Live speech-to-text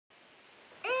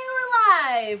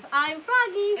Live. I'm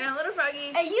Froggy. And I'm Little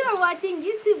Froggy. And you are watching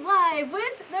YouTube Live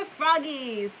with the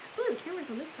Froggys. Ooh, the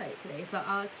camera's on this side today, so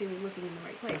I'll actually be looking in the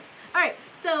right place. Alright,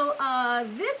 so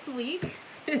this week,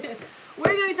 we're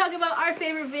going to be talking about our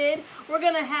favorite vid. We're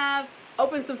going to have,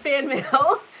 open some fan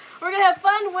mail. We're going to have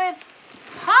fun with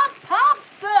Pop-Pop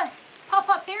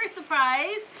Hair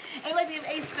Surprise. And we'd like to give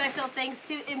a special thanks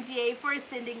to MGA for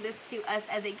sending this to us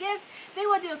as a gift. They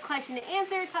will do a question and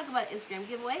answer, talk about an Instagram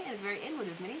giveaway, and at the very end, we'll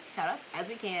do as many shout outs as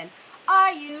we can.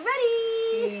 Are you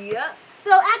ready? Yep.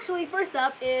 So actually, first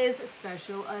up is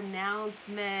special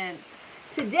announcements.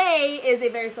 Today is a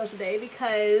very special day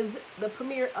because the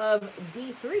premiere of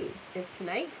D3 is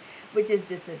tonight, which is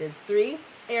Descendants 3,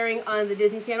 airing on the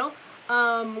Disney Channel.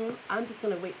 I'm just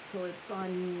gonna wait till it's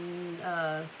on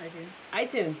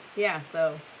iTunes. Yeah,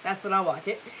 so that's when I'll watch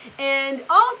it. And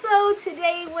also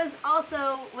today was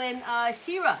also when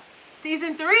She-Ra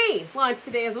Season 3 launched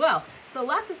today as well. So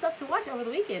lots of stuff to watch over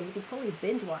the weekend. We can totally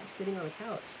binge watch sitting on the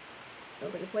couch.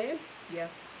 Sounds like a plan? Yeah.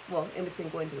 Well, in between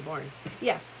going to the barn.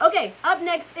 Yeah. Okay, up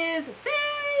next is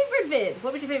favorite vid.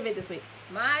 What was your favorite vid this week?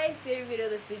 My favorite video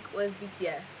this week was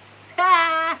BTS.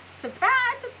 Ha!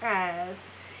 Surprise, surprise.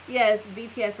 Yes,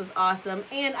 BTS was awesome.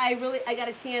 And I got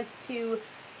a chance to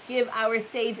give our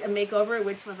stage a makeover,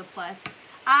 which was a plus.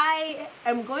 I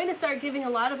am going to start giving a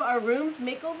lot of our rooms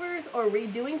makeovers or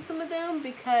redoing some of them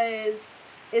because,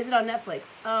 is it on Netflix?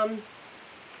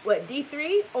 What,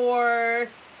 D3 or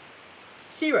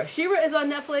She-Ra? She-Ra is on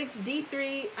Netflix.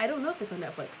 D3, I don't know if it's on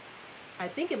Netflix. I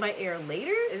think it might air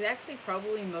later. It's actually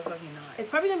probably most likely not. It's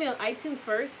probably going to be on iTunes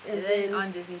first. And then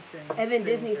on Disney Stream. And then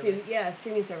Disney Stream, yeah,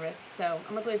 streaming service. So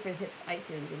I'm going to wait for it hits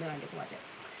iTunes and then I get to watch it.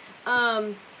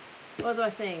 What was I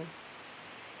saying?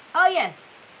 Oh, yes.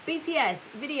 BTS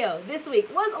video this week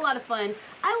was a lot of fun.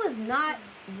 I was not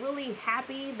really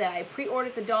happy that I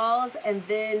pre-ordered the dolls and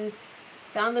then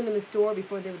found them in the store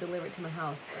before they were delivered to my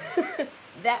house.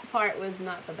 That part was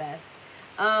not the best.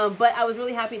 But I was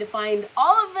really happy to find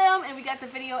all of them and we got the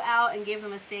video out and gave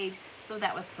them a stage, so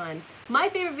that was fun. My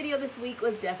favorite video this week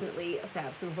was definitely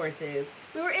Fabs and Horses.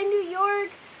 We were in New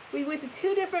York. We went to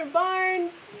 2 different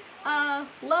barns.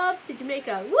 Love to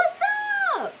Jamaica. What's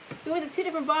up? We went to 2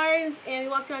 different barns and we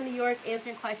walked around New York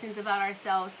answering questions about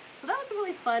ourselves. So that was a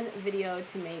really fun video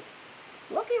to make.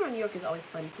 Walking around New York is always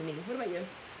fun to me. What about you?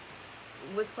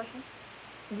 What's the question?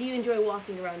 Do you enjoy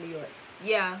walking around New York?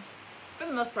 Yeah, for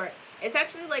the most part. It's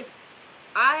actually like,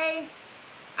 I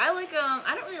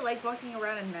don't really like walking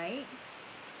around at night.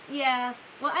 Yeah.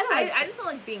 Well, I just don't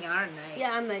like being out at night.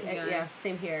 Yeah, I'm like, yeah,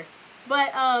 same here.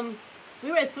 But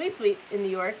we were at Sweet Sweet in New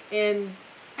York and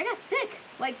I got sick,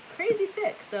 like crazy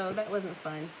sick. So that wasn't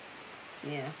fun.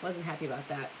 Yeah, wasn't happy about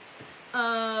that.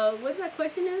 What that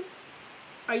question is?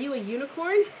 Are you a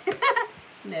unicorn?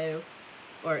 No.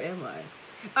 Or am I?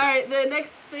 All right, the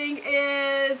next thing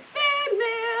is fan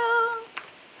mail.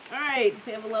 All right,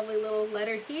 we have a lovely little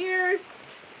letter here.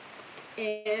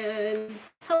 And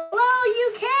hello,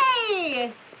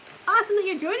 UK! Awesome that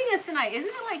you're joining us tonight. Isn't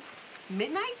it like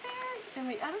midnight there? I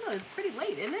mean, I don't know, it's pretty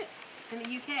late, isn't it? In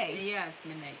the UK. Yeah, it's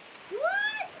midnight.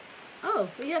 What? Oh,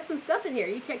 we have some stuff in here.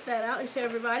 You check that out and show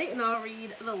everybody, and I'll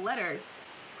read the letter.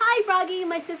 Hi, Froggy.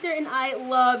 My sister and I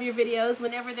love your videos.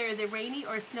 Whenever there is a rainy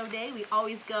or snow day, we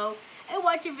always go and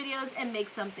watch your videos and make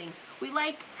something. We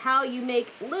like how you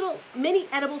make little mini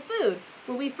edible food.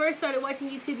 When we first started watching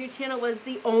YouTube, your channel was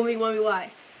the only one we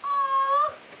watched.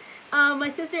 Aww. My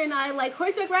sister and I like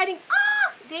horseback riding,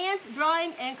 dance,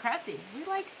 drawing, and crafting. We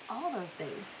like all those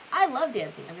things. I love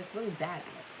dancing. I'm just really bad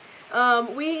at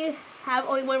it. We have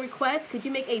only one request. Could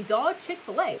you make a doll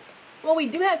Chick-fil-A? Well, we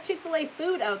do have Chick-fil-A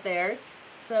food out there,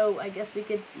 so I guess we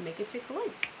could make a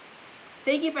Chick-fil-A.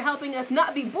 Thank you for helping us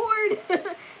not be bored.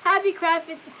 Happy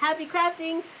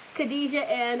crafting, Khadijah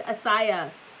and Asaya.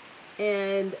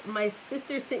 And my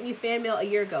sister sent you fan mail a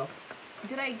year ago.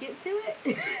 Did I get to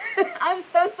it? I'm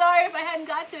so sorry if I hadn't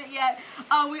got to it yet.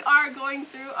 We are going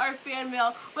through our fan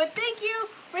mail. But thank you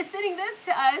for sending this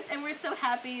to us. And we're so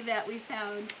happy that we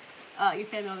found your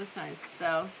fan mail this time.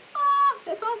 So,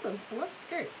 that's awesome. I love the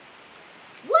skirt.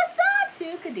 What's up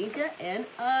to Khadijah and,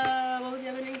 what was the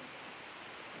other name?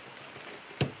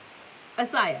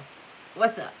 Asaya.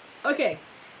 What's up? Okay.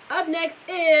 Up next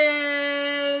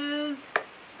is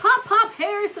Pop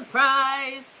Hair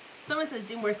Surprise. Someone says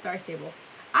do more Star Stable.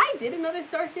 I did another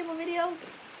Star Stable video.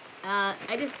 I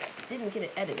just didn't get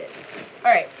it edited.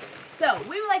 Alright. So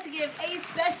we would like to give a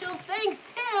special thanks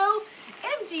to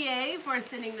MGA for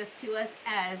sending this to us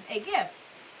as a gift.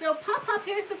 So Pop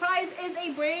Hair Surprise is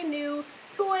a brand new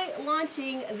toy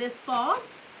launching this fall.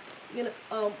 I'm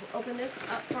gonna open this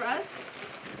up for us.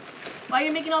 While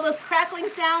you're making all those crackling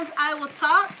sounds, I will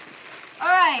talk. All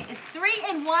right, it's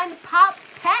 3-in-1 Pop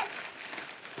Pets.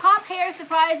 Pop Hair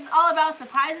Surprise is all about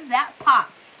surprises that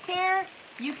pop. Hair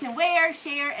you can wear,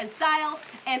 share, and style,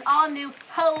 and all new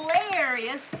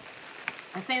hilarious,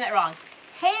 I'm saying that wrong,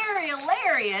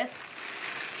 hilarious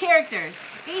characters.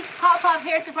 Each Pop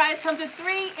Hair Surprise comes with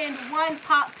 3-in-1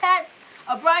 Pop Pets,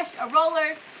 a brush, a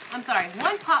roller, I'm sorry,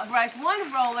 1 pop brush,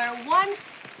 1 roller, 1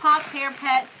 Pop Hair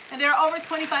Pet, and there are over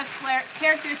 25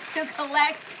 characters to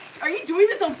collect. Are you doing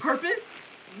this on purpose?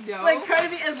 No. Like trying to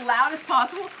be as loud as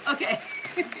possible? Okay.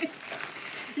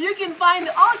 You can find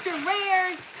the ultra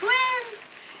rare twins,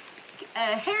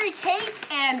 Harry Kate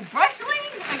and Brushling.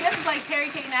 I guess it's like Harry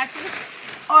Kate and Ashley.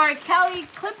 Or Kelly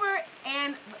Clipper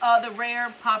and the rare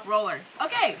Pop Roller.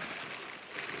 Okay.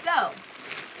 So,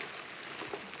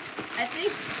 I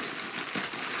think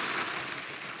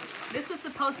this was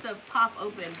supposed to pop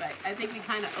open, but I think we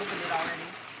kind of opened it already.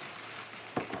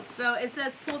 So it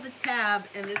says pull the tab,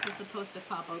 and this was supposed to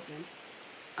pop open.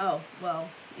 Oh, well,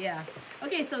 yeah.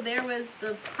 Okay, so there was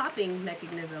the popping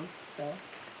mechanism. So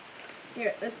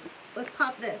here, let's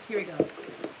pop this. Here we go.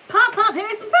 Pop Hair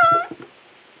Surprise!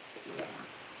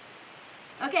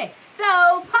 Yeah. Okay,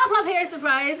 so Pop Hair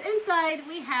Surprise. Inside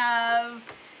we have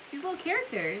these little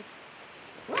characters.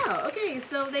 Wow, okay,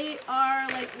 so they are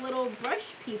like little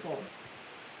brush people.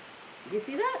 You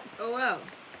see that? Oh, wow.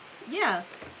 Yeah.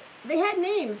 They had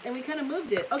names, and we kind of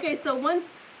moved it. Okay, so one's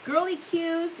Girly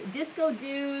Cues, Disco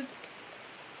Doos,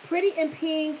 Pretty in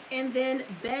Pink, and then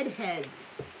Bedheads.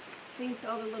 See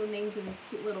all the little names in this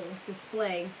cute little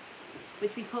display,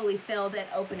 which we totally failed at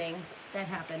opening. That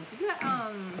happened. You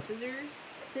got, scissors?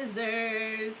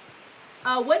 Scissors.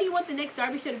 What do you want the next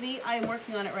Derby show to be? I am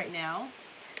working on it right now.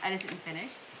 I just didn't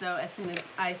finish, so as soon as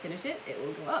I finish it, it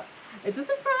will go up. It's a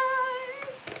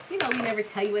surprise! You know, we never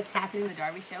tell you what's happening in the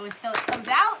Derby show until it comes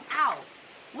out. Ow!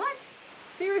 What?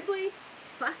 Seriously?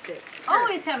 Plastic.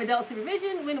 Always have adult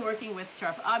supervision when working with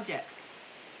sharp objects.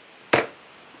 I'm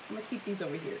gonna keep these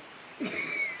over here.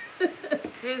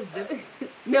 There's zip.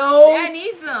 No! Yeah, I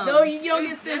need them. No, you don't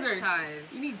There's get scissors. zip ties.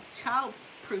 You need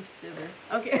child-proof scissors.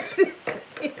 Okay.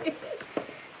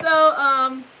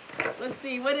 So, let's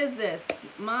see, what is this?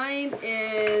 Mine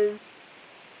is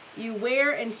you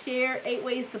wear and share 8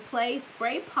 ways to play,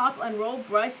 spray, pop, unroll,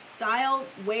 brush, style,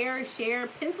 wear, share,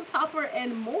 pencil topper,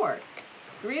 and more.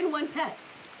 3-in-1 pets.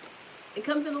 It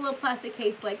comes in a little plastic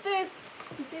case like this.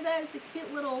 You see that? It's a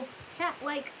cute little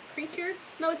cat-like creature.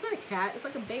 No, it's not a cat. It's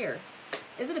like a bear.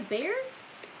 Is it a bear?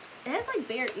 It has like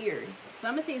bear ears. So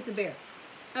I'm going to say it's a bear.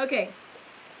 Okay.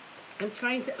 I'm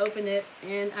trying to open it,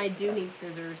 and I do need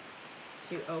scissors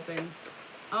to open.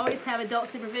 Always have adult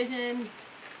supervision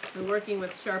when working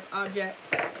with sharp objects.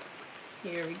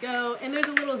 Here we go. And there's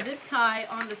a little zip tie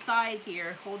on the side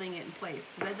here holding it in place.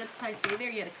 Does that zip tie stay there?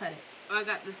 You had to cut it. Oh, I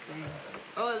got this thing.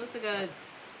 Oh, it looks like a...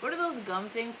 What are those gum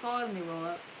things called when they roll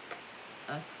up?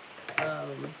 I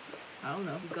don't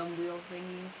know. Gum wheel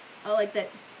thingies? Oh, like that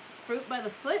fruit by the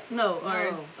foot? No,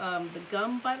 or the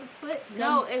gum by the foot?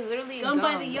 No, it's literally gum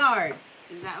by the yard.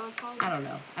 Is that what it's called? I don't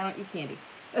know. I don't eat candy.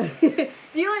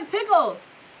 Do you like pickles?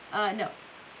 No.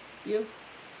 You?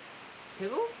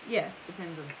 Pickles? Yes.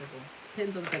 Depends on the pickle.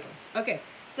 Depends on the pickle. Okay.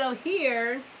 So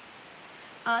here,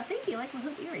 thank you. I like my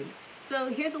hoop earrings. So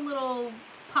here's a little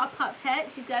Pop pet.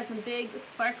 She's got some big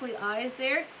sparkly eyes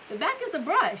there. The back is a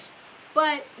brush,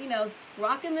 but you know,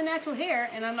 rocking the natural hair,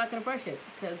 and I'm not gonna brush it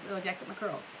because it'll jack up my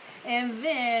curls. And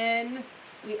then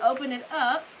we open it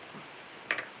up.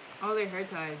 Oh, they're hair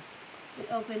ties. We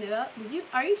open it up.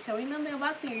 Are you showing them the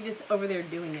unboxing, or are you just over there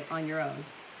doing it on your own?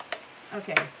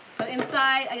 Okay. So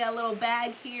inside, I got a little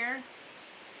bag here,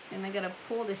 and I gotta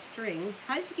pull the string.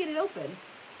 How did you get it open?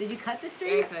 Did you cut the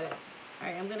string? Yeah, I cut it. All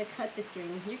right, I'm gonna cut the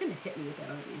string. You're gonna hit me with that,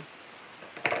 aren't you?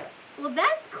 Well,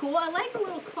 that's cool. I like the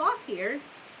little cloth here.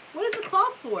 What is the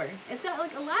cloth for? It's got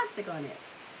like elastic on it.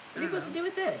 What are you supposed to do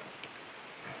with this?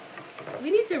 We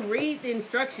need to read the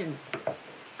instructions.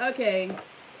 Okay.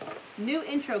 New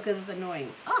intro because it's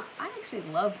annoying. Oh, I actually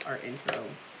love our intro.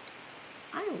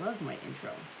 I love my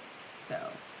intro.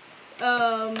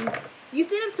 So, you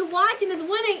stayed up to watch and it's 1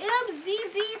 a.m.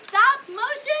 ZZ stop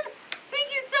motion. Thank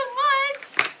you so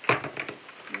much.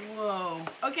 Whoa.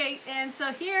 Okay, and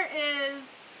so here is,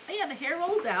 oh yeah, the hair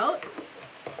rolls out.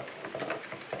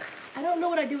 I don't know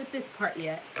what I do with this part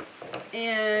yet.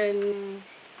 And,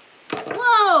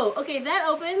 whoa. Okay, that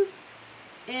opens.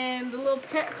 And the little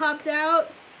pet popped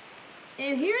out.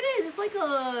 And here it is. It's like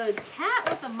a cat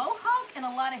with a mohawk and a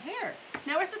lot of hair.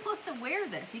 Now we're supposed to wear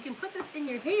this. You can put this in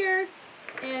your hair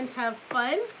and have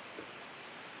fun.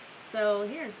 So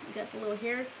here, you got the little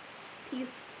hair piece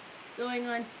going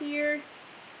on here.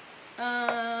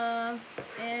 And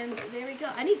there we go.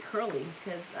 I need curly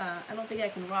because I don't think I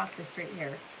can rock the straight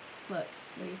hair. Look,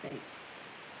 what do you think?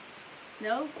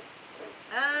 No?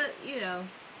 You know.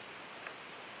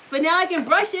 But now I can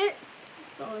brush it.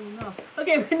 That's all I know.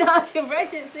 Okay, but now I can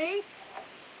brush it, see?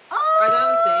 Oh! Are they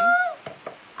all the same?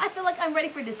 I feel like I'm ready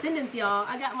for Descendants, y'all.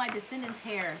 I got my Descendants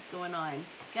hair going on.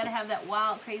 Gotta have that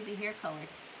wild, crazy hair color.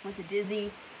 Went to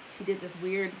Dizzy. She did this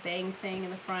weird bang thing in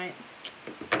the front.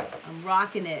 I'm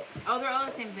rocking it. Oh, they're all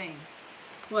the same thing.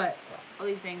 What? All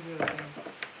these things are the same.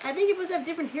 I think it must have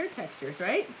different hair textures,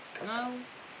 right? No.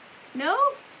 No?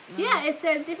 Yeah, it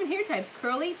says different hair types.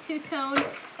 Curly, two-tone,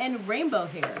 and rainbow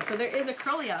hair. So there is a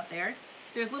curly out there.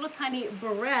 There's little tiny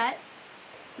barrettes.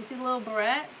 You see the little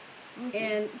barrettes?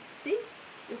 And see?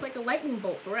 There's like a lightning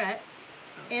bolt barrette.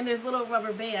 And there's little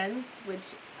rubber bands,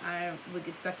 which I would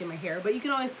get stuck in my hair. But you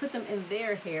can always put them in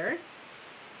their hair.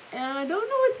 And I don't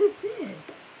know what this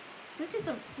is. Is it just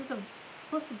a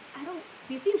supposed to, I don't,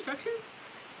 do you see instructions?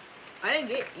 I didn't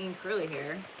get any curly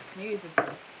hair. Maybe it's this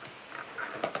one.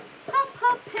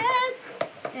 Pop pets.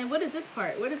 And what is this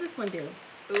part? What does this one do?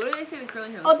 What do they say the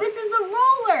curly hair? Oh, this is the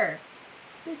roller.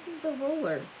 This is the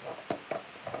roller.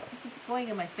 This is going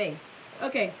in my face.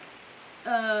 Okay.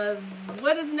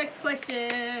 What is the next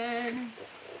question?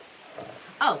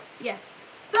 Oh, yes.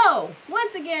 So,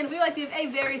 once again, we would like to give a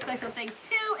very special thanks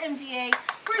to MGA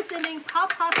for sending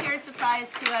Pop Hair Surprise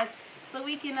to us so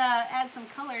we can add some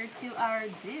color to our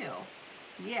do.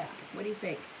 Yeah, what do you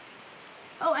think?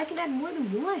 Oh, I can add more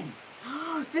than one.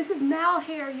 This is Mal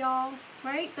hair, y'all.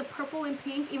 Right? The purple and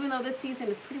pink, even though this season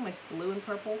is pretty much blue and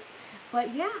purple.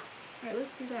 But yeah. All right,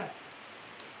 let's do that.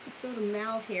 Let's throw the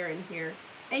Mal hair in here.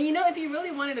 And you know, if you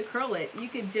really wanted to curl it, you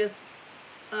could just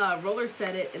roller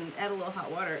set it and add a little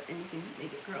hot water and you can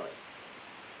make it curly.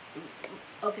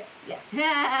 Okay,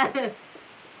 yeah.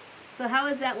 So how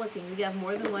is that looking? We have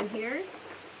more than one here.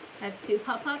 I have two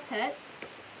pop-pop pets.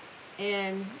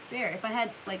 And there, if I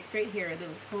had like straight hair, they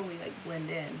would totally like blend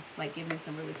in, like give me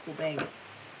some really cool bangs.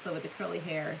 But with the curly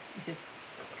hair, it's just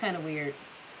kind of weird.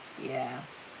 Yeah.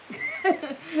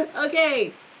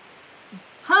 Okay.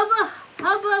 Hubba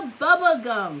Bubba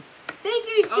Gum. Thank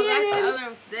you, Shannon. Oh, that's the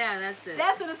other, yeah, that's it.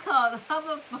 That's what it's called.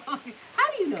 Hubba Bubba.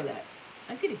 How do you know that?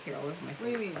 I'm getting hair all over my face. What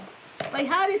do you mean? Like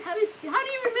how do you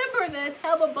remember that it's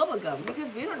Hubba Bubba Gum?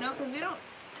 Because we don't know, because we don't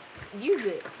use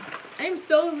it.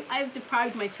 I've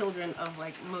deprived my children of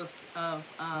like most of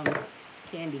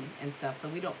candy and stuff, so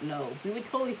we don't know. We would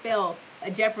totally fail a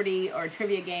Jeopardy or a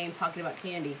trivia game talking about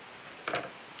candy.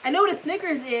 I know what a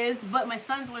Snickers is, but my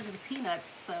son's allergic to peanuts,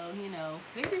 so you know.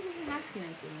 Snickers doesn't have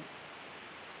peanuts in it.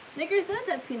 Snickers does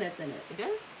have peanuts in it. It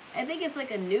does? I think it's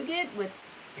like a nougat with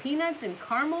peanuts and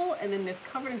caramel, and then there's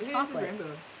covered in chocolate. This is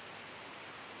rainbow.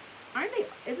 Aren't they?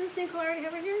 Isn't the same color I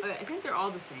have right here? I think they're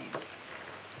all the same.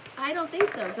 I don't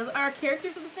think so, because our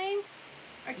characters are the same.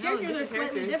 Our characters are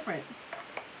slightly different.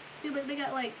 See, look, they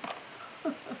got like.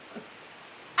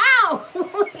 Ow!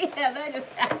 Yeah, that just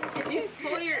happened. You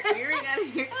pull your earring out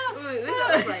of your. Ooh,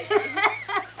 this looks like.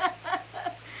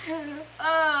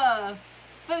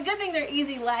 But the good thing they're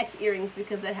easy latch earrings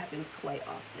because that happens quite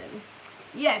often.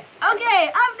 Yes. Okay.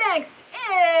 Up next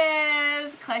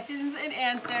is questions and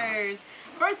answers.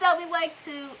 First up, we'd like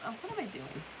to. What am I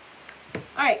doing?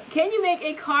 All right. Can you make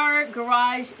a car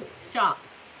garage shop,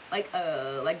 like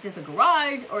just a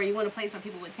garage, or you want a place where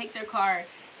people would take their car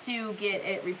to get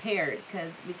it repaired?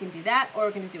 Because we can do that, or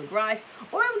we can just do a garage,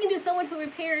 or we can do someone who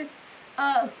repairs.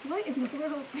 What in the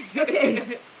world?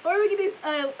 Okay. Or we can do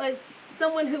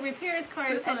someone who repairs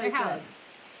cars at their house.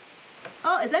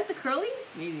 Oh, is that the curly?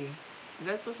 Maybe. Is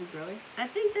that supposed to be curly? I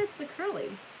think that's the curly.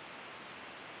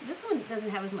 This one doesn't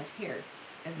have as much hair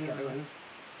as the other ones.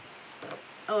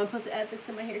 Oh, I'm supposed to add this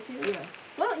to my hair too? Yeah.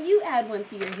 Why don't you add one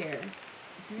to your hair?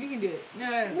 You can do it. No,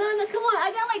 come on.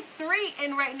 I got like 3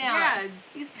 in right now. Yeah.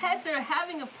 These pets are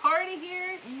having a party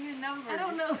here. Even numbers. I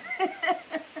don't know.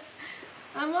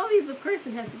 I'm always the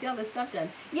person who has to get all this stuff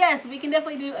done. Yes, we can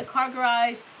definitely do a car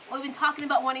garage. We've been talking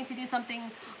about wanting to do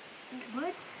something.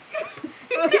 What?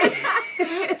 Okay.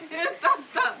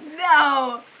 Stop.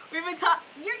 No. We've been talking.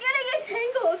 You're getting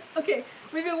entangled. Okay.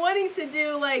 We've been wanting to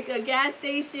do like a gas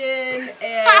station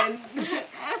and.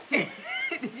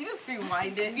 Did you just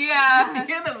rewind it? Yeah.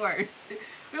 You're the worst.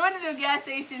 We wanted to do a gas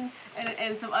station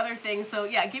and some other things. So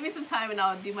yeah, give me some time and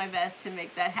I'll do my best to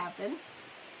make that happen.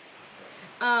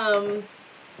 I am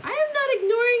not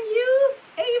ignoring you,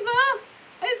 Ava.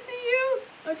 I see you.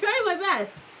 I'm trying my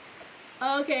best.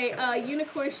 Okay,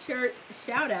 unicorn shirt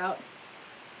shout out.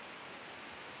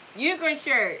 Unicorn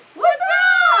shirt. What's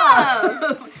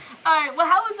up? Alright, well,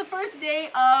 how was the first day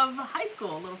of high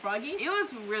school, little Froggy? It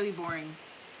was really boring.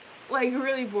 Like,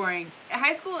 really boring.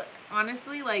 High school,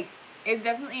 honestly, like, it's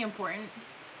definitely important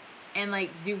and like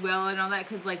do well and all that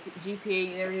because like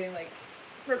GPA and everything like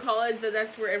for college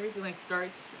that's where everything like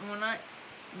starts and whatnot.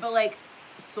 But like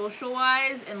social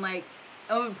wise and like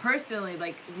personally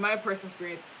like my personal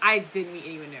experience, I didn't meet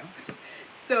anyone new.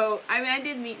 So I mean I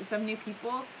did meet some new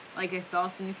people. Like I saw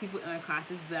some new people in my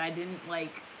classes, but I didn't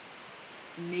like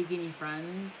make any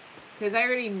friends because I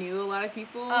already knew a lot of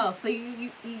people. Oh, so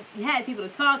you had people to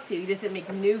talk to. You just didn't make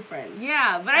new friends.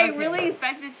 Yeah, but I really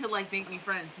expected to like make new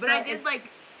friends. But so I did like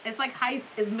it's like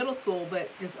it's middle school, but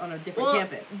just on a different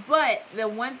campus. But the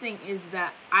one thing is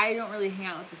that I don't really hang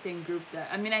out with the same group that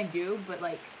I mean I do, but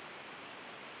like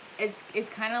it's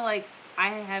kind of like I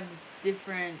have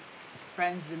different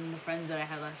friends than the friends that I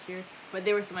had last year, but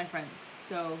they were still my friends.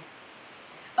 So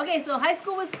okay, so high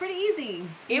school was pretty easy.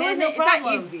 It was no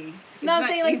problems. It's not easy. No, I'm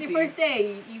saying like the first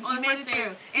day you made it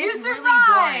through. You survived.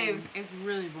 Really boring. It's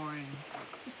really boring.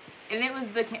 And it was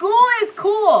the school is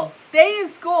cool. Stay in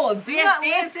school. Do not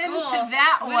listen to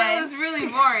that one. It was really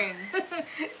boring.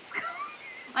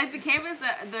 Like the campus,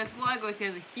 the school I go to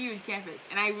has a huge campus,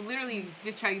 and I literally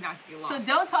just try not to get lost. So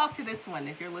don't talk to this one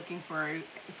if you're looking for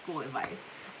school advice.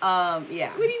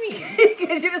 Yeah. What do you mean?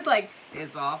 Because you're just like,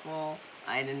 it's awful.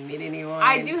 I didn't meet anyone.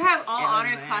 I do have all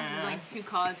honors classes, like 2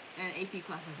 college and AP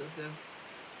classes though, so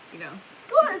you know.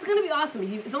 School is gonna be awesome.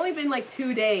 It's only been like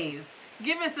 2 days.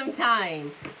 Give it some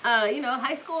time. You know,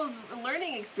 high school is a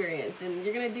learning experience, and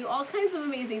you're gonna do all kinds of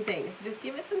amazing things. So just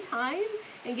give it some time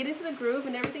and get into the groove,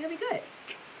 and everything will be good.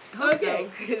 Okay,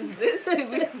 because this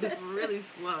week was really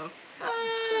slow.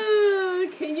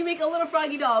 Can you make a little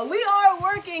froggy doll? We are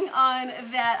working on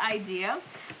that idea.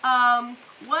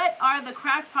 What are the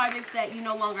craft projects that you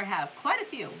no longer have? Quite a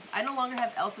few. I no longer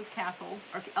have Elsa's Castle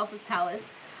or Elsa's Palace.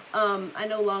 I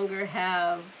no longer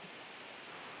have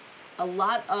a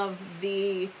lot of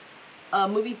the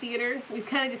movie theater. We've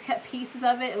kind of just kept pieces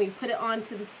of it and we put it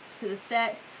onto the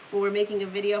set when we're making a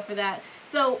video for that.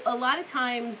 So a lot of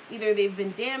times either they've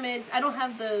been damaged. I don't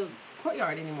have the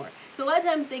courtyard anymore. So a lot of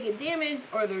times they get damaged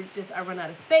or I run out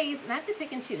of space and I have to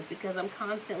pick and choose because I'm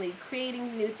constantly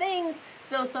creating new things.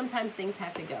 So sometimes things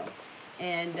have to go.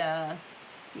 And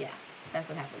yeah, that's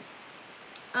what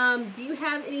happens. Do you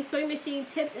have any sewing machine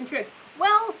tips and tricks?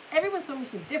 Well, everyone's sewing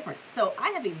machine is different. So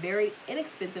I have a very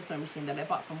inexpensive sewing machine that I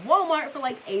bought from Walmart for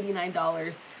like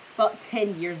 $89 about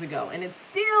 10 years ago. And it's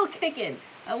still kicking.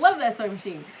 I love that sewing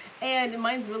machine. And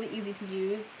mine's really easy to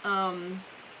use.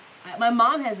 My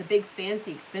mom has a big,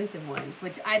 fancy, expensive one,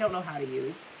 which I don't know how to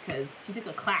use because she took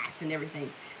a class and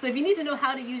everything. So if you need to know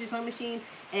how to use your sewing machine,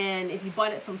 and if you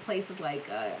bought it from places like,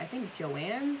 I think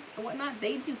Joann's or whatnot,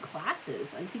 they do classes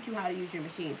and teach you how to use your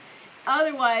machine.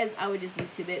 Otherwise, I would just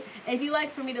YouTube it. And if you'd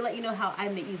like for me to let you know how I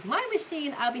use my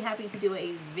machine, I'll be happy to do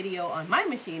a video on my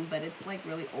machine, but it's like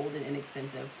really old and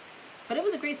inexpensive. But it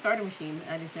was a great starter machine,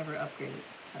 and I just never upgraded,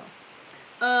 so.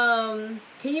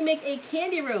 Can you make a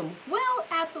candy room? Well,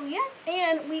 absolutely yes.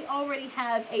 And we already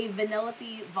have a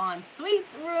Vanellope Von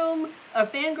Sweets room, a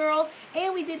fangirl,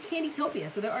 and we did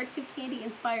Candytopia. So there are 2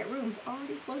 candy-inspired rooms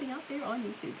already floating out there on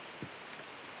YouTube.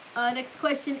 Next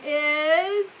question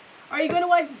is, are you going to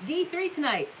watch D3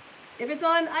 tonight? If it's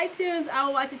on iTunes, I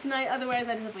will watch it tonight. Otherwise,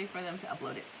 I just have to wait for them to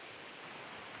upload it.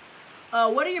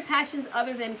 What are your passions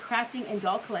other than crafting and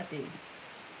doll collecting?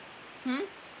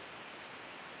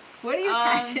 What are your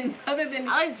passions other than...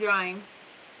 I like drawing.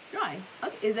 Drawing.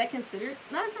 Okay, is that considered...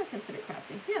 No, it's not considered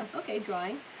crafting. Yeah, okay,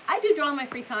 drawing. I do draw in my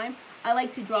free time. I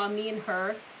like to draw me and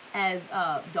her as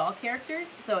doll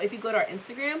characters. So if you go to our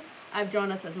Instagram, I've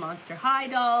drawn us as Monster High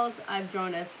dolls. I've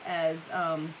drawn us as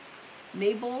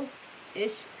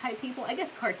Mabel-ish type people. I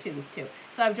guess cartoons, too.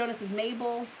 So I've drawn us as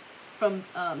Mabel from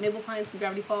Mabel Pines from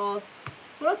Gravity Falls.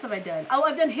 What else have I done? Oh,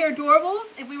 I've done Hair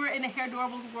Doorables, if we were in a Hair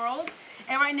Doorables world.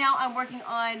 And right now I'm working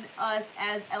on us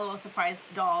as LOL Surprise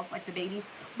dolls, like the babies.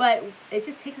 But it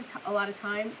just takes a lot of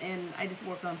time, and I just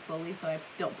work on them slowly, so I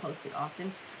don't post it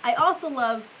often. I also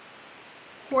love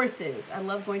horses. I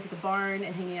love going to the barn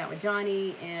and hanging out with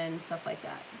Johnny and stuff like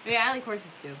that. Yeah, I like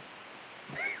horses too.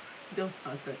 Don't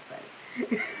sound so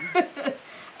excited.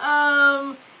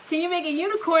 Can you make a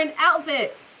unicorn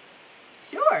outfit?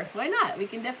 Sure, why not? We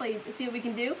can definitely see what we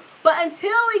can do. But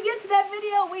until we get to that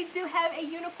video, we do have a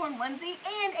unicorn onesie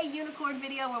and a unicorn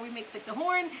video where we make like the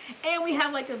horn, and we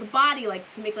have like the body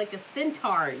like to make like a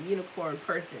centaur unicorn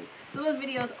person. So those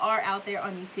videos are out there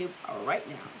on YouTube right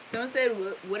now. Someone said,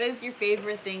 what is your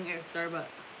favorite thing at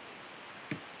Starbucks?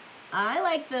 I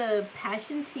like the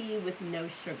passion tea with no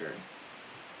sugar.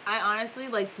 I honestly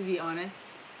like to be honest.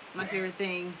 My favorite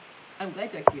thing... I'm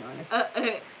glad you like to be honest.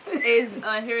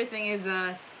 My favorite thing is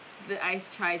the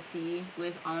iced chai tea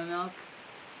with almond milk.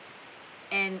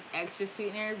 and extra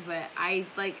sweetener, but I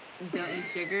like don't eat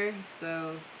sugar,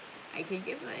 so I can't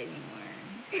get that anymore.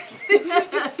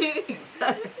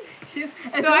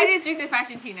 So I just drink the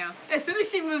fashion tea now. As soon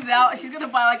as she moves out, she's gonna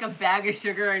buy like a bag of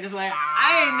sugar and just like.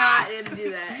 I am not gonna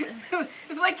do that.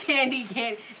 It's like candy.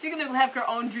 She's gonna have her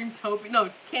own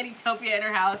Candy-topia in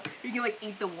her house. You can like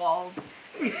eat the walls.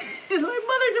 She's like,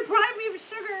 mother deprived me of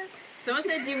sugar. Someone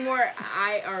said do more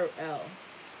IRL.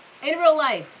 In real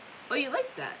life. Oh, you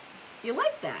like that? You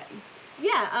like that?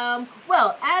 Yeah,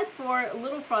 well, as for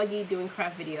little Froggy doing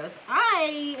craft videos,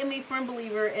 I am a firm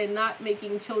believer in not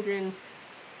making children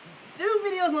do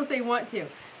videos unless they want to.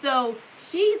 So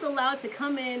she's allowed to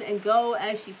come in and go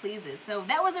as she pleases. So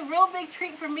that was a real big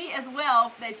treat for me as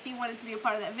well, that she wanted to be a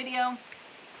part of that video.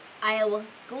 I will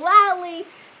gladly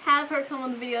have her come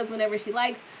on the videos whenever she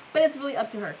likes, but it's really up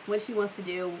to her what she wants to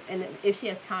do and if she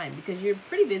has time, because you're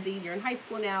pretty busy. You're in high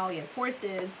school now, you have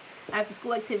courses, after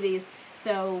school activities.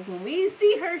 So when we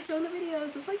see her showing the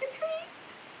videos, it's like a treat.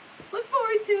 Look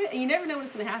forward to it. And you never know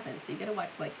what's going to happen. So you got to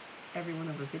watch like every one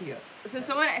of her videos. So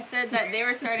someone said that they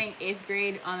were starting 8th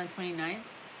grade on the 29th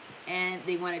and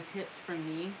they wanted tips from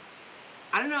me.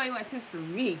 I don't know why you want tips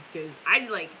from me, because I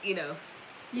like, you know.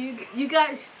 You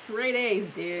got straight A's,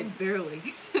 dude. Barely.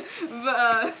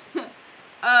 But,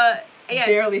 yeah.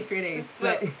 Barely straight A's.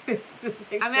 So, But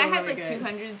I mean, I had like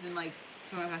 200s in like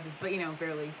some of my classes, but you know,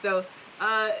 barely. So,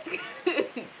 I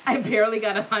barely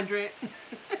got 100.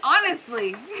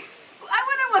 Honestly. I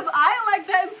wonder, was I like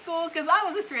that in school? Because I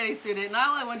was a straight A student, and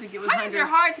all I wanted to get was 100s. Hundreds are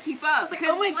hard to keep up. I was like,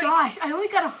 oh my gosh, I only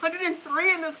got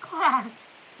 103 in this class.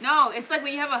 No, it's like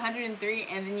when you have 103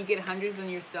 and then you get hundreds on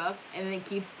your stuff, and then it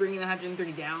keeps bringing the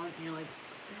 130 down, and you're like,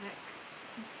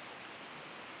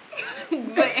 what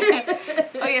the heck?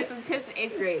 But, oh yeah, so tips in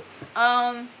 8th grade.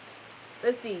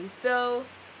 Let's see. So,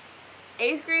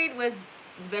 8th grade was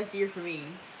the best year for me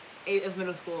of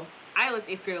middle school. I liked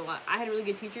 8th grade a lot. I had really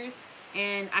good teachers,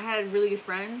 and I had really good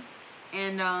friends,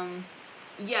 and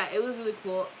yeah, it was really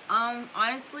cool.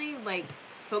 Honestly, like,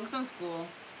 focus on school.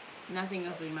 Nothing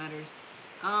else really matters.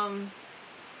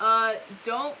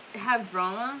 Don't have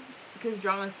drama, because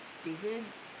drama's stupid.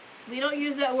 We don't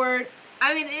use that word.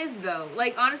 I mean, it is, though.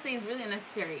 Like, honestly, it's really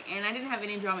unnecessary. And I didn't have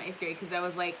any drama in 8th grade, because I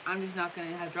was like, I'm just not going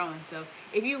to have drama. So,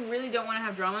 if you really don't want to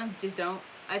have drama, just don't.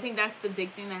 I think that's the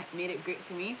big thing that made it great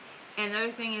for me. And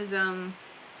another thing is,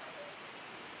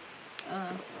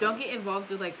 don't get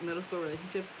involved with, like, middle school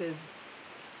relationships, because,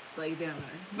 like, they don't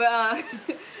matter. But,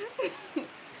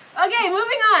 okay,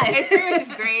 moving on. Experience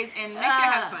is grades, and make sure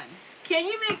to have fun. Can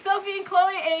you make Sophie and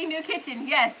Chloe a new kitchen?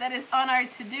 Yes, that is on our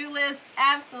to-do list.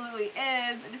 Absolutely is.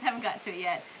 I just haven't got to it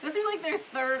yet. This will be like their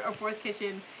 3rd or 4th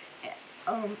kitchen.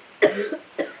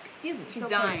 Excuse me. She's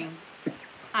dying.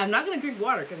 I'm not going to drink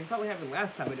water because I saw what happened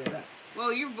last time I did that.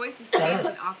 Well, your voice is changed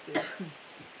an octave.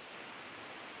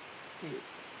 Dude.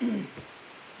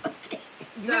 Okay.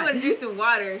 You might want to drink some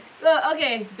water.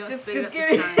 Okay. Don't just spit it up give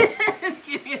me, this time. just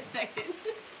give me a second.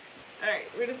 Alright,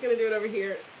 we're just going to do it over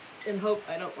here and hope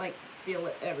I don't, like, spill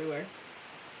it everywhere.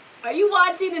 Are you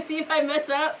watching to see if I mess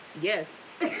up? Yes.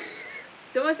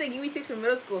 Someone said, give me tips from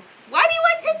middle school. Why do you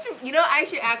want tips from... You know what I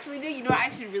should actually do? You know what I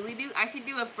should really do? I should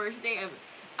do a first day of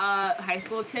high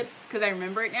school tips, because I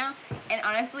remember it now. And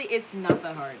honestly, it's not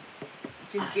that hard.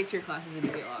 Just get your classes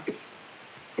and get lost.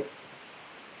 Okay.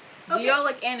 Do y'all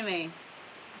like anime?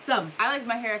 Some. I like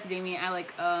My Hero Academia. I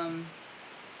like, One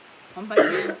Punch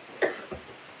Man.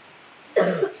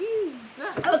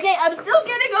 Jesus. Okay, I'm still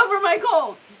getting over my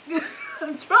cold.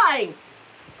 I'm trying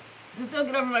to still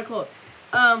get over my cold.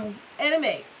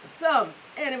 Anime. Some.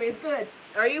 Anime is good.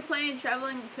 Are you planning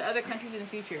traveling to other countries in the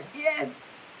future? Yes.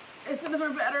 As soon as we're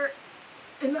better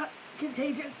and not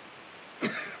contagious.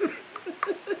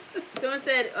 Someone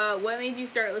said, what made you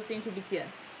start listening to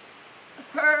BTS?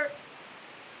 Her.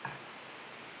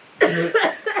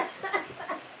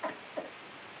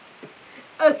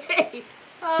 Okay.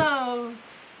 Oh.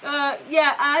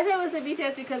 Yeah, I started listening to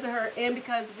BTS because of her, and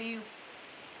because we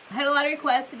had a lot of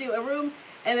requests to do a room,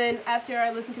 and then after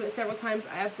I listened to it several times,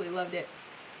 I absolutely loved it.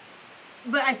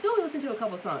 But I still listen to a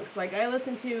couple songs. Like, I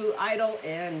listen to Idol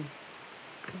and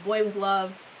Boy With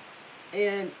Love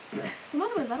and some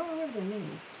other ones, but I don't remember their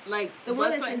names. Like, the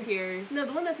Blood, one Sweat, and Tears. No,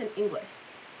 the one that's in English.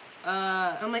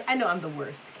 I'm like, I know I'm the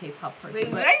worst K-pop person.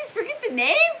 Wait, did I just forget the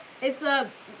name? It's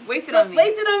Wasted on Me.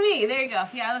 Wasted on Me. There you go.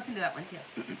 Yeah, I listened to that one too.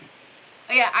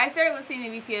 Oh, yeah, I started listening to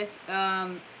BTS.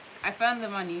 I found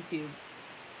them on YouTube,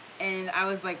 and I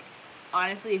was like,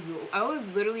 honestly, I was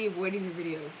literally avoiding their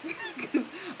videos because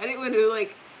I didn't want to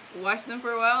like watch them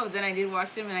for a while. But then I did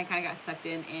watch them, and I kind of got sucked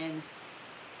in. And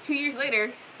 2 years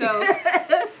later, so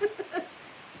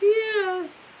yeah.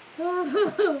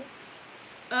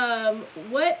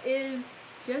 What is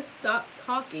Just Stop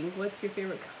Talking? What's your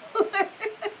favorite color?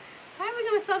 How are we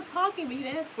gonna stop talking? But you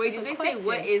asked. Wait, did they say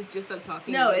what is Just Stop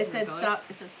Talking? No, it said stop.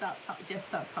 It said just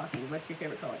stop talking. What's your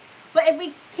favorite color? But if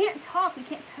we can't talk, we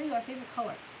can't tell you our favorite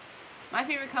color. My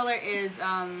favorite color is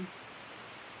I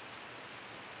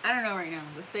don't know right now.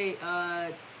 Let's say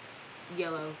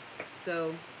yellow.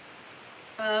 So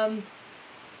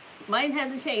mine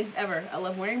hasn't changed ever. I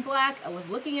love wearing black. I love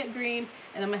looking at green,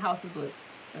 and then my house is blue.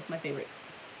 That's my favorite.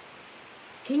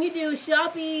 Can you do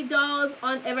Shopee dolls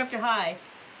on Ever After High?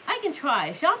 I can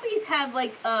try. Shoppies have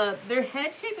like their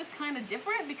head shape is kind of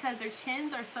different because their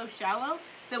chins are so shallow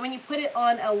that when you put it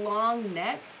on a long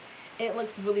neck, it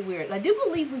looks really weird. And I do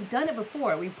believe we've done it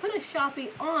before. We put a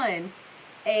Shoppie on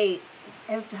a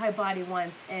Ever After High body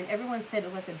once, and everyone said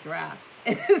it looked like a giraffe.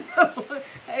 So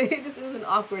it was an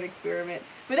awkward experiment.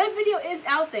 But that video is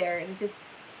out there, and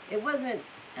it wasn't.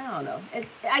 I don't know.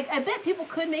 I bet people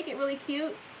could make it really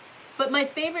cute. But my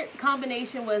favorite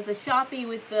combination was the Shoppie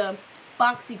with the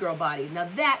boxy girl body. Now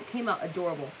that came out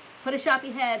adorable. Put a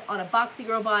Shoppie head on a boxy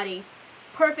girl body.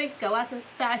 Perfect. Got lots of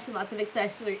fashion, lots of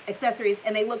accessories,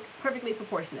 and they look perfectly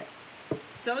proportionate.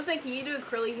 Someone said, can you do a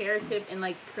curly hair tip and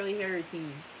like curly hair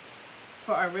routine?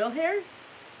 For our real hair?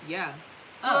 Yeah.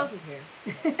 Who else's hair?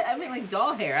 I mean, like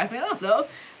doll hair. I mean, I don't know.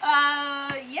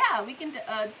 Yeah, we can.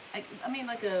 I mean,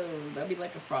 that'd be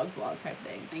like a frog vlog type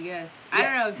thing. I guess. Yeah. I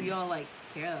don't know if y'all like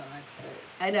care that much.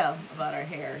 But I know about our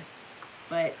hair,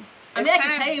 but I mean, I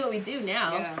can tell you what we do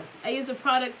now. Yeah. I use a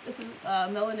product. This is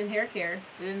Melanin Hair Care.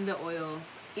 Then the oil.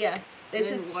 Yeah. And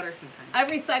then water sometimes. I've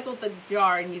recycled the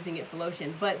jar and using it for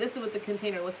lotion, but this is what the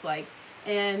container looks like.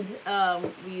 And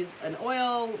we use an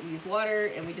oil, we use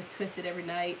water, and we just twist it every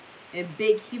night. A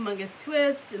big, humongous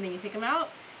twist, and then you take them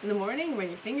out in the morning, run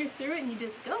your fingers through it, and you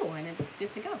just go, and it's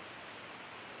good to go.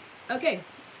 Okay.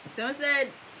 Someone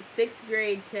said 6th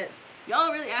grade tips. Y'all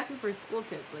are really asking for school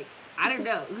tips. Like, I don't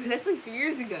know. That's like 3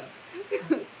 years ago.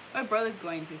 My brother's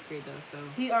going 6th grade, though, so.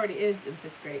 He already is in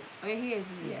 6th grade. Oh, yeah, he is.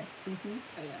 Yes. Mm-hmm.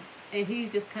 Oh, yeah. And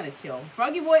he's just kind of chill.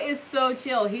 Froggy Boy is so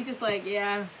chill. He just like,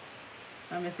 yeah,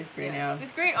 I'm in 6th grade now.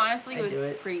 6th grade, honestly, was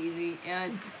pretty easy.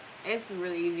 And it's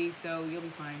really easy, so you'll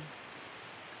be fine.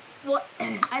 Well,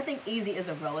 I think easy is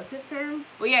a relative term.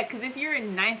 Well, yeah, because if you're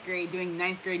in 9th grade doing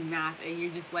 9th grade math and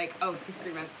you're just like, oh, 6th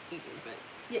grade math is easy, but...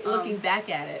 Yeah, looking back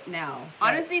at it now.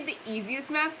 Honestly, the easiest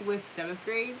math was 7th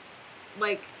grade.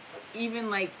 Like,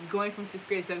 even like going from 6th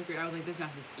grade to 7th grade, I was like, this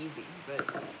math is easy,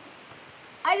 but...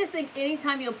 I just think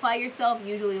anytime you apply yourself,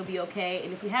 usually you'll be okay.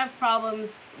 And if you have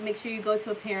problems, make sure you go to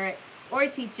a parent or a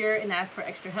teacher and ask for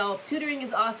extra help. Tutoring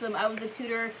is awesome. I was a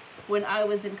tutor when I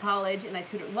was in college, and I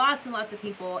tutored lots and lots of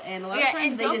people, and a lot of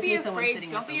times they just need someone sitting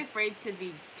with them. Don't be afraid to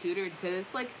be tutored, because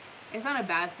it's like, it's not a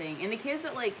bad thing. And the kids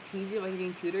that like tease you about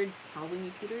getting tutored probably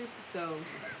need tutors, so.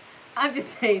 I'm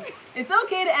just saying, it's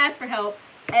okay to ask for help,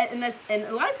 and a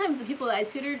lot of times the people that I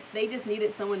tutored, they just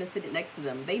needed someone to sit next to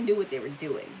them. They knew what they were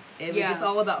doing. It was just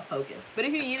all about focus. But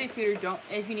if you need a tutor,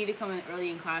 if you need to come in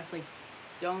early in class, like,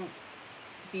 don't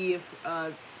be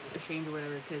ashamed or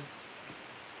whatever, because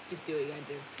just do what you gotta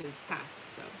do to pass.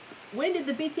 So when did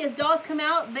the BTS dolls come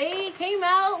out? They came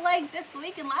out like this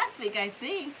week and last week, I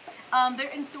think. They're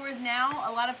in stores now.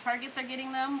 A lot of Targets are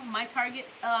getting them. My Target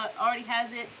already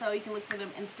has it, so you can look for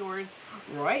them in stores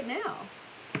right now.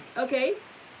 Okay.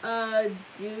 Do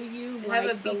you have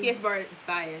a BTS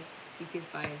bias?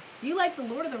 BTS bias. Do you like the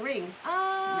Lord of the Rings?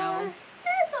 No.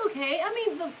 It's okay. I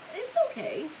mean, it's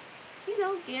okay. You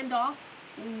know, Gandalf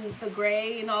and the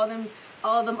Grey and all of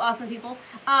them awesome people.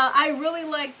 I really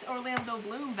liked Orlando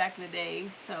Bloom back in the day,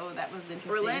 so that was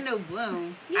interesting. Orlando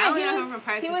Bloom? Yeah, I only know him from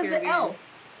Pirates of the Caribbean. The elf.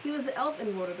 He was the elf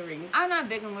in Lord of the Rings. I'm not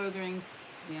big on Lord of the Rings, to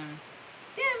be honest.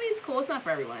 Yeah, I mean, it's cool. It's not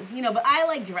for everyone. You know, but I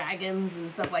like dragons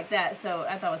and stuff like that, so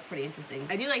I thought it was pretty interesting.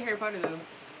 I do like Harry Potter, though.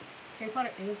 Harry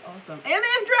Potter is awesome. And they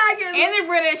have dragons! And they're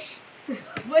British!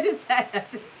 What does that have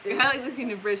to do? I like listening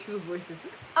to British people's voices.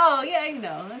 Oh, yeah, I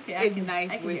know. Okay, I can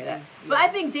voices. hear that. Yeah. But I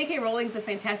think J.K. Rowling's a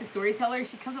fantastic storyteller.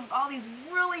 She comes up with all these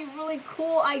really, really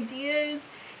cool ideas,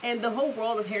 and the whole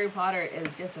world of Harry Potter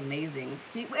is just amazing.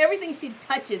 Everything she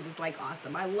touches is, like,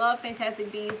 awesome. I love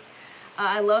Fantastic Beasts.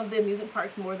 I love the amusement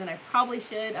parks more than I probably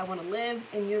should. I want to live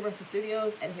in Universal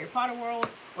Studios at Harry Potter World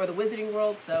or the Wizarding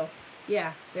World, so,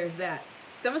 yeah, there's that.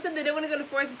 Someone said they didn't want to go to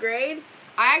 4th grade.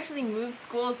 I actually moved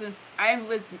schools, and I had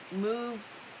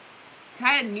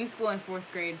a new school in 4th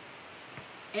grade.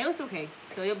 And it was okay,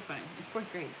 so you'll be fine. It's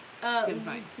 4th grade. You'll be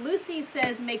fine. Lucy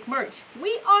says make merch.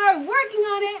 We are working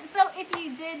on it, so if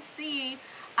you did see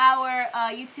our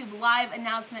YouTube live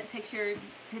announcement picture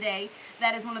today,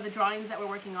 that is one of the drawings that we're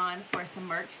working on for some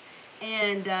merch.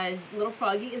 And little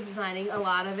Froggy is designing a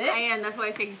lot of it. I am. That's why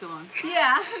it's taking so long.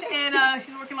 Yeah, and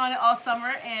she's working on it all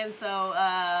summer. And so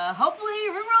hopefully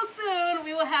real soon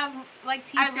we will have like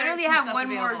t-shirts. I literally and have stuff one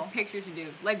available. more picture to do.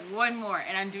 Like one more.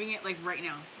 And I'm doing it like right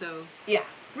now. So yeah,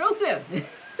 real soon.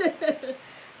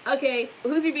 Okay.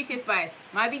 Who's your BTS bias?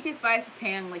 My BTS bias is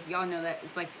Taeyang. Like y'all know that.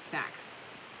 It's like facts.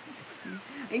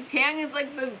 Like Taeyang is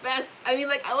like the best. I mean,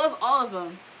 like I love all of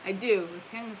them. I do.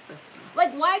 But Taeyang is the best.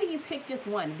 Like, why do you pick just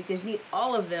one? Because you need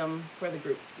all of them for the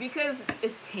group. Because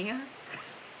it's Taeyang.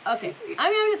 Okay. I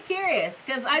mean, I'm just curious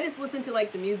because I just listen to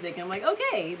like the music and I'm like,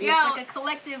 okay, Yeah, it's like a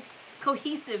collective,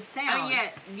 cohesive sound. Oh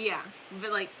yeah.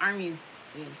 But like armies,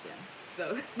 we understand.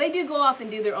 So they do go off and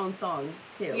do their own songs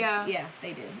too. Yeah. Yeah,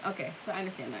 they do. Okay, so I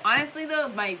understand that. Honestly, though,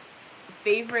 my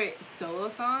favorite solo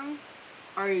songs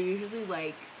are usually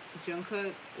like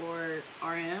Jungkook or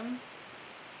RM.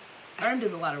 RM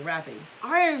does a lot of rapping.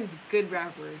 RM's a good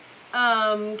rapper.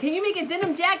 Can you make a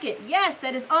denim jacket? Yes,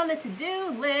 that is on the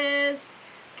to-do list.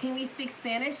 Can we speak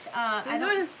Spanish? I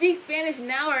don't speak Spanish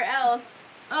now or else.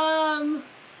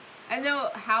 I know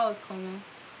how is como.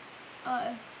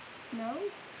 No.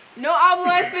 No hablo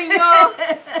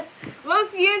español. Lo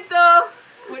siento.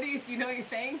 What do you know what you're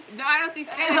saying? No, I don't speak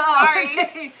Spanish. Sorry.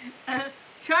 Okay.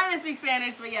 Trying to speak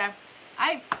Spanish, but yeah,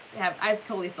 I've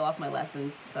totally fell off my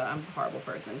lessons, so I'm a horrible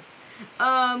person.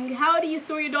 How do you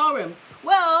store your doll rooms?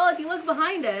 Well, if you look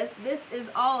behind us, this is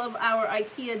all of our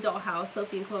IKEA doll house,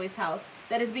 Sophie and Chloe's house,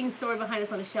 that is being stored behind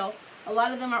us on a shelf. A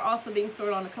lot of them are also being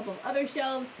stored on a couple of other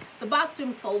shelves. The box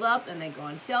rooms fold up and they go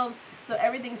on shelves, so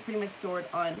everything's pretty much stored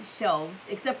on shelves,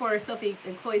 except for Sophie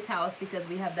and Chloe's house because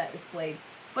we have that displayed,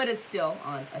 but it's still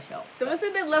on a shelf. Someone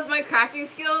said they love my crafting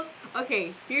skills.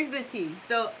 Okay, here's the tea.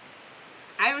 So,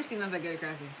 I'm actually not that good at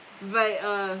crafting,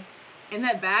 but and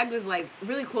that bag was like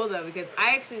really cool though because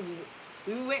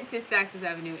we went to Saks Fifth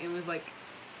Avenue and was like,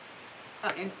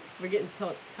 and we're getting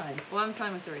told time. Well, I'm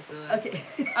telling my story, so okay.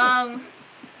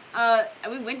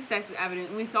 We went to Saks Fifth Avenue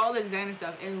and we saw all the designer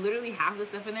stuff and literally half the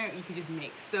stuff in there you could just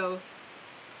make. So,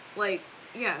 like,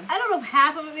 yeah. I don't know if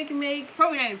half of it we can make.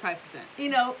 Probably 95%. You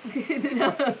know,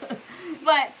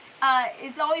 but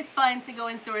it's always fun to go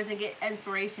in stores and get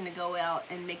inspiration to go out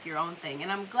and make your own thing.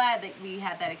 And I'm glad that we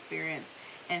had that experience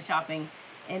and shopping.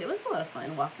 And it was a lot of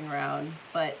fun walking around,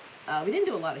 but we didn't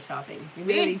do a lot of shopping. We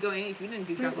didn't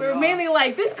do shopping. We were mainly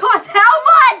like, this costs how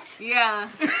much? Yeah.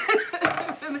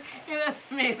 And that's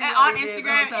mainly and on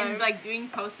Instagram and like doing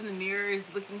posts in the mirrors,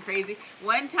 looking crazy.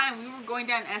 One time we were going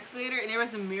down an escalator and there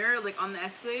was a mirror like on the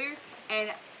escalator,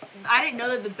 and I didn't know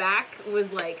that the back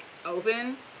was like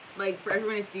open, like for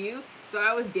everyone to see you. So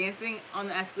I was dancing on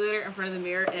the escalator in front of the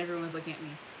mirror and everyone was looking at me.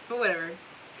 But whatever,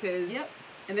 cause. Yep.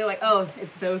 And they're like, oh,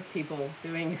 it's those people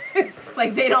doing,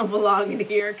 like they don't belong in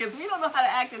here because we don't know how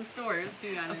to act in stores,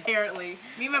 to be honest. Apparently.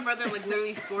 Me and my brother like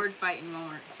literally sword fight in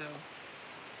Walmart, so.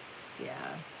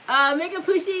 Yeah. Make a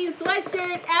pushy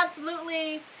sweatshirt,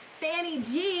 absolutely. Fanny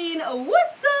Jean,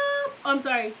 what's up? Oh, I'm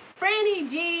sorry, Franny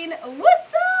Jean,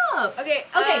 what's up? Okay.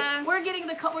 We're getting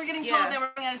told that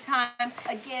we're running out of time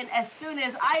again as soon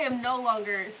as I am no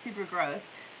longer super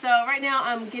gross. So right now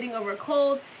I'm getting over a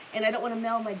cold and I don't want to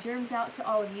mail my germs out to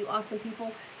all of you awesome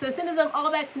people. So as soon as I'm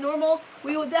all back to normal,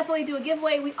 we will definitely do a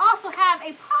giveaway. We also have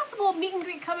a possible meet and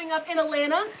greet coming up in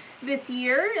Atlanta this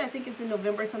year. I think it's in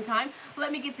November sometime.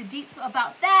 Let me get the deets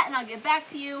about that and I'll get back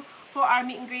to you for our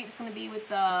meet and greet. It's going to be with,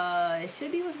 it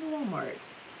should be with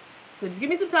Walmart. So just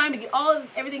give me some time to get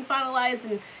everything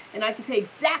finalized and I can tell you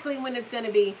exactly when it's going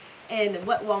to be and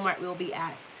what Walmart we'll be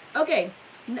at. Okay,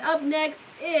 up next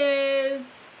is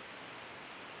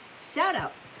shout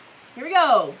outs. Here we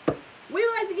go. We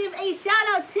would like to give a shout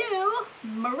out to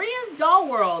Maria's Doll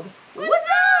World. What's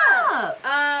up?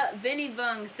 Benny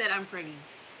Bung said I'm pretty.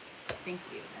 Thank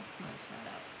you. That's not a shout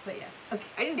out, but yeah. Okay.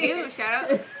 I just gave him a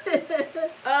shout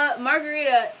out.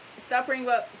 Margarita, stop worrying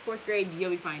about 4th grade.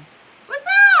 You'll be fine. What's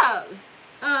up?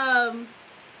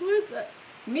 Who is that?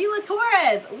 Mila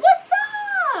Torres. What's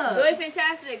up? Zoe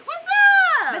Fantastic. What's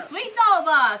up? The Sweet Doll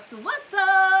Box. What's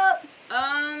up?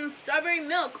 Strawberry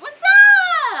Milk. What's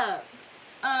up?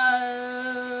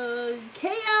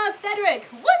 Kaya Frederick.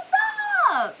 What's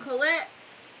up? Colette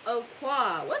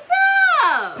Oqua. What's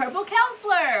up? Purple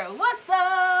Counselor. What's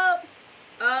up?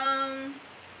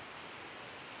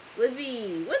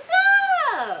 Libby. What's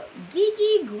up?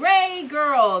 Geeky Gray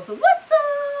Girls. What's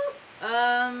up?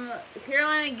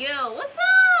 Carolina Gill. What's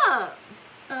up?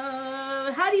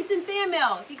 How do you send fan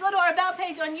mail? If you go to our About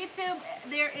page on YouTube,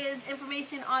 there is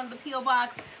information on the P.O.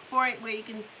 box for it where you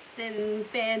can send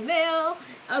fan mail.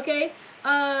 Okay.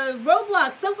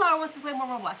 Roblox. Sunflower wants to play more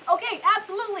Roblox. Okay,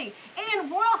 absolutely. And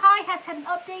Royal High has had an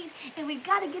update, and we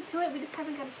got to get to it. We just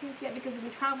haven't got a chance yet because we've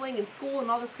been traveling and school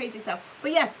and all this crazy stuff.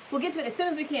 But yes, we'll get to it as soon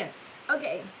as we can.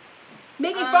 Okay.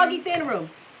 Make a Froggy fan room.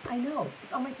 I know.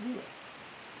 It's on my to-do list.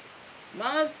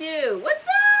 Mom of two. What's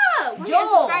up? Why Joel. are you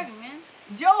subscribing, man?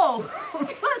 Joel.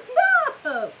 What's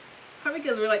up? Probably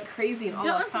because we're like crazy and all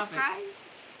off topic.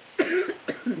 Don't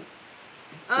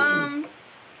unsubscribe.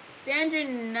 Sandra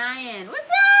Nyan. What's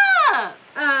up?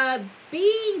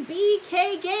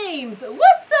 BBK Games.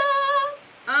 What's up?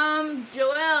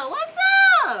 Joelle. What's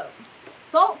up?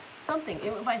 Salt something.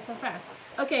 It went by so fast.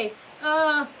 Okay.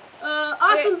 Awesome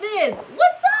Vids.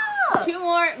 What's up? 2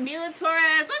 more. Mila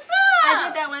Torres. What's up? I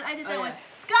did that one. Yeah.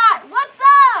 Scott. What's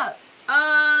up?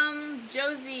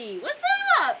 Josie. What's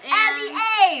up? And Abby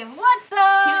A. What's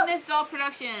up? Cuteness Doll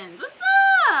Productions. What's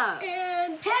up?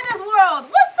 And Panda's World.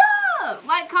 What's up?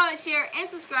 Like, comment, share, and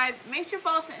subscribe. Make sure to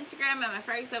follow us on Instagram at my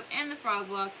Froggys Up and the Frog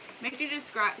Blog. Make sure to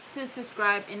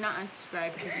subscribe and not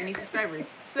unsubscribe because we need subscribers.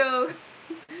 So.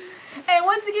 And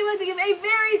once again, we want to give a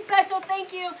very special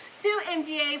thank you to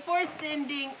MGA for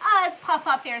sending us Pop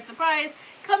Pop Hair Surprise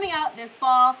coming out this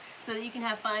fall so that you can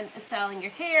have fun styling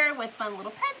your hair with fun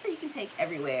little pets that you can take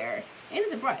everywhere. And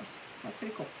it's a brush. That's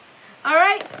pretty cool. All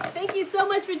right. Thank you so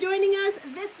much for joining us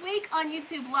this week on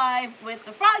YouTube Live with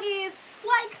the Froggies.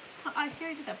 I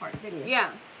sure did that part, didn't you?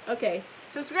 Yeah. Okay.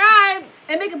 Subscribe.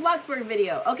 And make a Bloxburg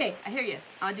video. Okay, I hear you.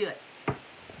 I'll do it.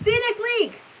 See you next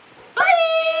week.